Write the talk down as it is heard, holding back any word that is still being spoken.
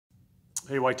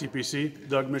Hey YTPC,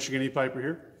 Doug Michigan E-Piper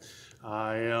here.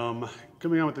 I am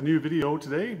coming on with a new video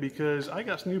today because I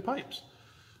got some new pipes.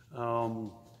 I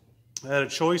had a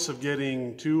choice of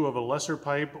getting two of a lesser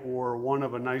pipe or one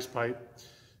of a nice pipe.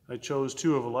 I chose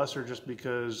two of a lesser just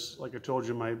because, like I told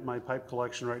you, my pipe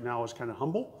collection right now is kind of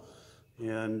humble.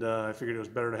 And I figured it was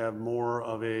better to have more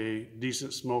of a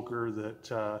decent smoker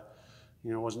that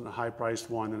wasn't a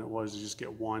high-priced one than it was to just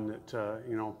get one that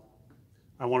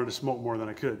I wanted to smoke more than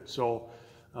I could. So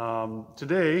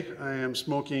today I am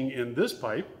smoking in this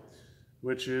pipe,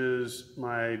 which is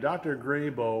my Dr.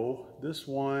 Grabow. This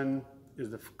one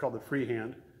is called the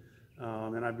Freehand,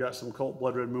 and I've got some Cult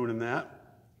Blood Red Moon in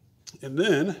that. And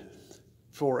then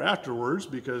for afterwards,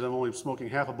 because I'm only smoking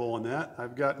half a bowl in that,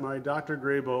 I've got my Dr.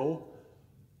 Grabow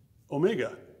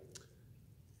Omega.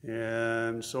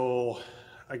 And so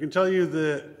I can tell you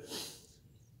that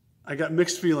I got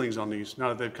mixed feelings on these now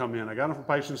that they've come in. I got them for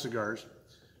pipes and cigars,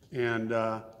 and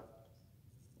I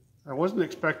wasn't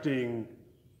expecting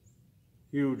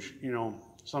huge,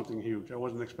 something huge. I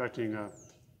wasn't expecting a,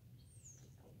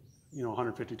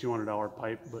 $150, $200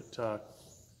 pipe, but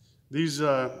these,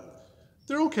 they're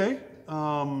okay.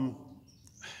 I'm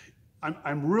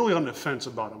really on the fence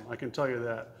about them. I can tell you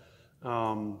that,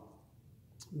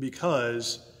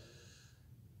 because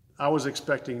I was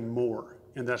expecting more.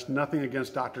 And that's nothing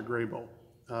against Dr. Grabow.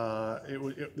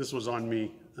 This was on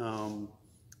me.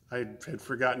 I had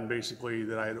forgotten basically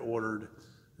that I had ordered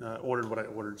what I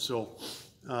ordered. So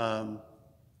I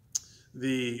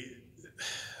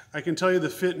can tell you the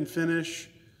fit and finish.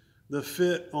 The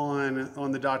fit on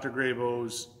the Dr.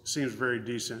 Grabows seems very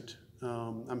decent.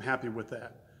 I'm happy with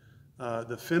that.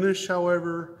 The finish,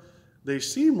 however, they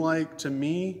seem like, to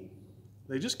me,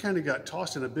 they just kind of got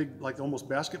tossed in a big, like almost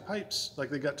basket pipes. Like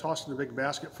they got tossed in a big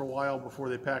basket for a while before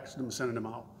they packaged them and sent them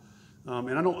out.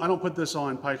 And I don't put this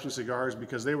on pipes and cigars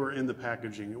because they were in the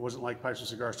packaging. It wasn't like pipes and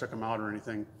cigars took them out or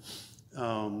anything.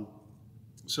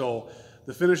 So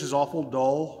the finish is awful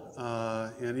dull,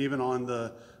 and even on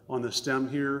the stem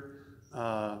here,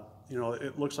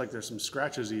 it looks like there's some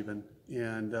scratches even,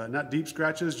 and not deep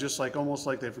scratches, just like almost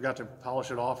like they forgot to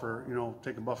polish it off or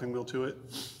take a buffing wheel to it.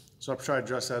 So I'll try to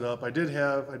dress that up. I do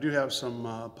have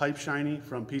some pipe shiny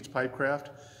from Pete's Pipe Craft.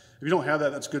 If you don't have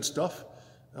that, that's good stuff.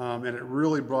 And it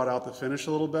really brought out the finish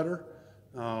a little better.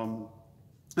 And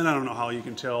I don't know how much you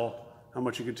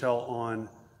can tell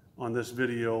on this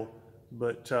video,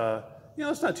 but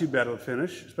it's not too bad of a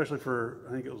finish, especially for,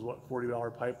 I think it was what,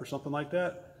 $40 pipe or something like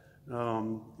that.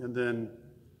 And then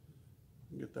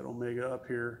get that Omega up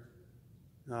here.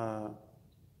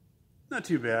 Not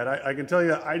too bad. I can tell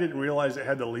you, I didn't realize it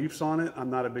had the leaves on it. I'm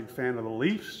not a big fan of the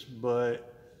leaves,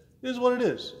 but it is what it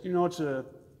is.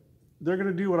 They're going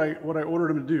to do what I ordered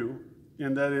them to do,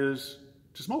 and that is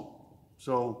to smoke.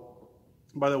 So,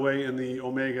 by the way, in the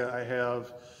Omega, I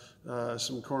have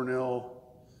some Cornell.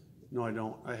 No, I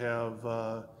don't. I have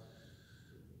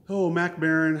Mac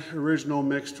Baron original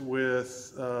mixed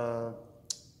with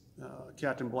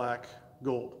Captain Black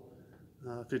Gold,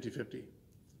 50-50.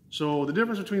 So the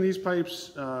difference between these pipes,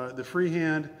 the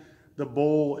Freehand, the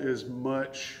bowl is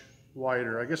much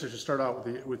wider. I guess I should start out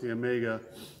with the Omega.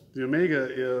 The Omega,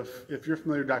 if you're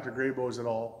familiar with Dr. Grabow's at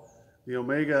all, the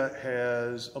Omega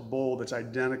has a bowl that's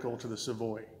identical to the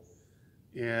Savoy.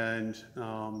 And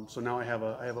so now I have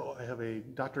a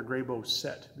Dr. Grabow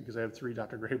set because I have 3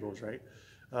 Dr. Grabows, right?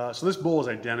 So this bowl is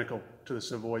identical to the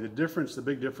Savoy. The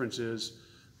big difference is,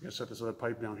 I gotta set this other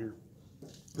pipe down here.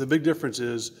 The big difference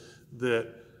is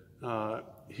that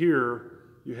here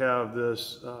you have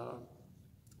this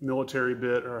military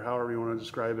bit, or however you want to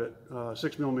describe it,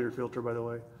 6mm filter, by the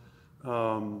way,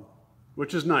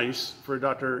 which is nice for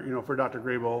Dr.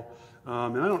 Grabow.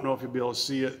 And I don't know if you'll be able to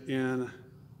see it in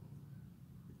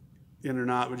or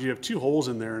not, but you have 2 holes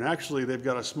in there, and actually they've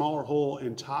got a smaller hole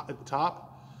at the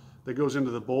top that goes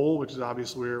into the bowl, which is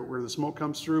obviously where the smoke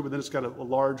comes through, but then it's got a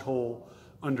large hole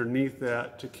underneath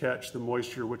that to catch the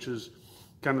moisture, which is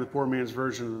kind of the poor man's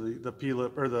version of the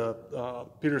P-lip or the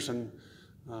Peterson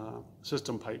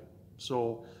system pipe.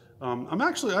 So I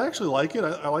actually like it.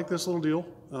 I like this little deal.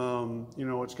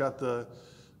 It's got the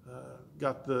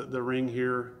ring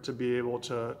here to be able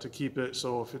to keep it.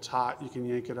 So if it's hot, you can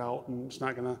yank it out, and it's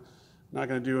not gonna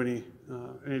do any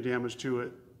damage to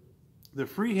it. The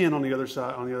Freehand on the other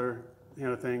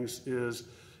hand of things is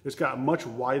it's got a much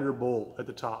wider bowl at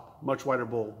the top, much wider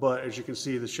bowl. But as you can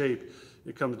see, the shape,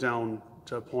 it comes down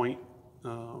to a point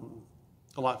a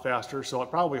lot faster. So it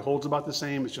probably holds about the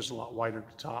same. It's just a lot wider at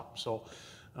the top. So,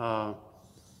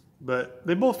 but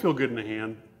they both feel good in the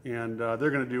hand, and they're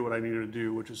going to do what I need to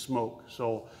do, which is smoke.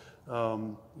 So,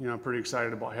 I'm pretty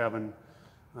excited about having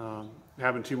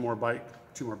having two more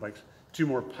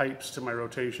pipes to my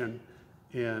rotation,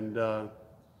 and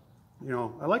you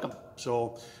know, I like them.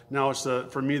 So now it's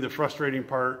for me, the frustrating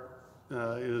part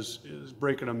is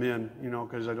breaking them in, you know,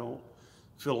 because I don't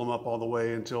fill them up all the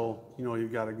way until, you know,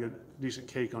 you've got a good decent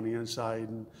cake on the inside,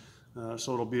 and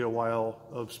so it'll be a while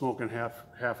of smoking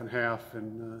half and half.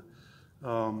 And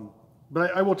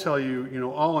but I will tell you, you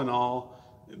know, all in all,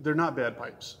 they're not bad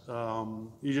pipes.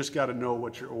 You just got to know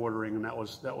what you're ordering, and that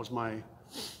was my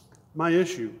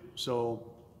issue.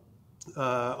 So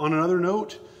on another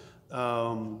note,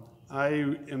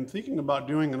 I am thinking about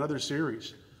doing another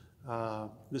series.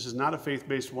 This is not a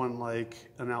faith-based one like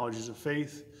Analogies of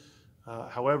Faith.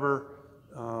 However,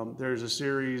 there's a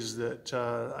series that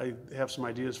I have some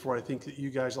ideas for. I think that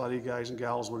a lot of you guys and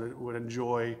gals would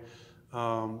enjoy,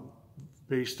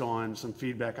 based on some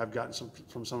feedback I've gotten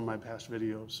from some of my past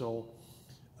videos. So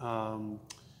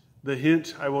the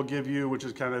hint I will give you, which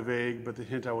is kind of vague, but the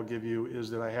hint I will give you is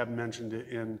that I have mentioned it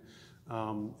in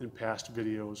past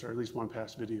videos, or at least one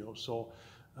past video. So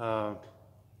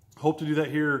hope to do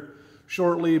that here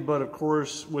shortly, but of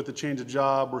course, with the change of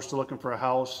job, we're still looking for a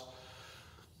house.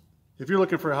 If you're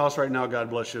looking for a house right now, God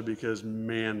bless you, because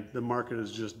man, the market is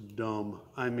just dumb.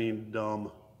 I mean,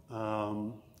 dumb.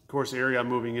 Of course, the area I'm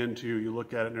moving into, you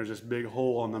look at it and there's this big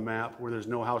hole on the map where there's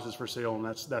no houses for sale, and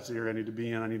that's the area I need to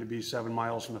be in. I need to be 7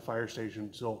 miles from the fire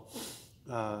station. So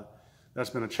that's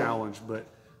been a challenge, but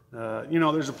you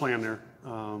know, there's a plan there.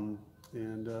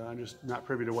 And I'm just not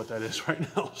privy to what that is right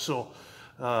now. So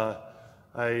I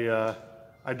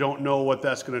don't know what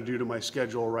that's going to do to my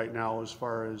schedule right now as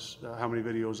far as how many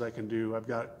videos I can do.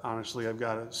 Honestly, I've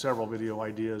got several video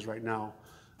ideas right now.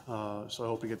 So I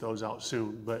hope to get those out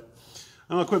soon. But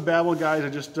I'm going to quit babbling, guys. I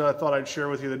just thought I'd share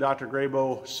with you the Dr.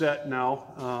 Grabow set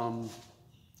now.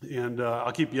 And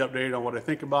I'll keep you updated on what I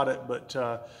think about it. But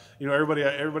you know, everybody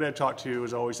I talked to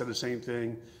has always said the same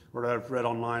thing, or I've read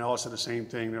online, all said the same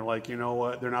thing. They're like, you know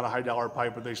what, they're not a high dollar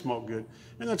pipe, but they smoke good.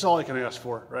 And that's all I can ask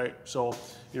for, right? So,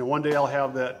 you know, one day I'll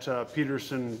have that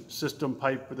Peterson system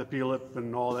pipe with the P-lip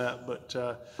and all that, but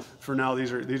for now,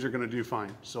 these are going to do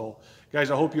fine. So,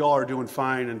 guys, I hope you all are doing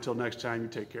fine. Until next time, you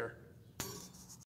take care.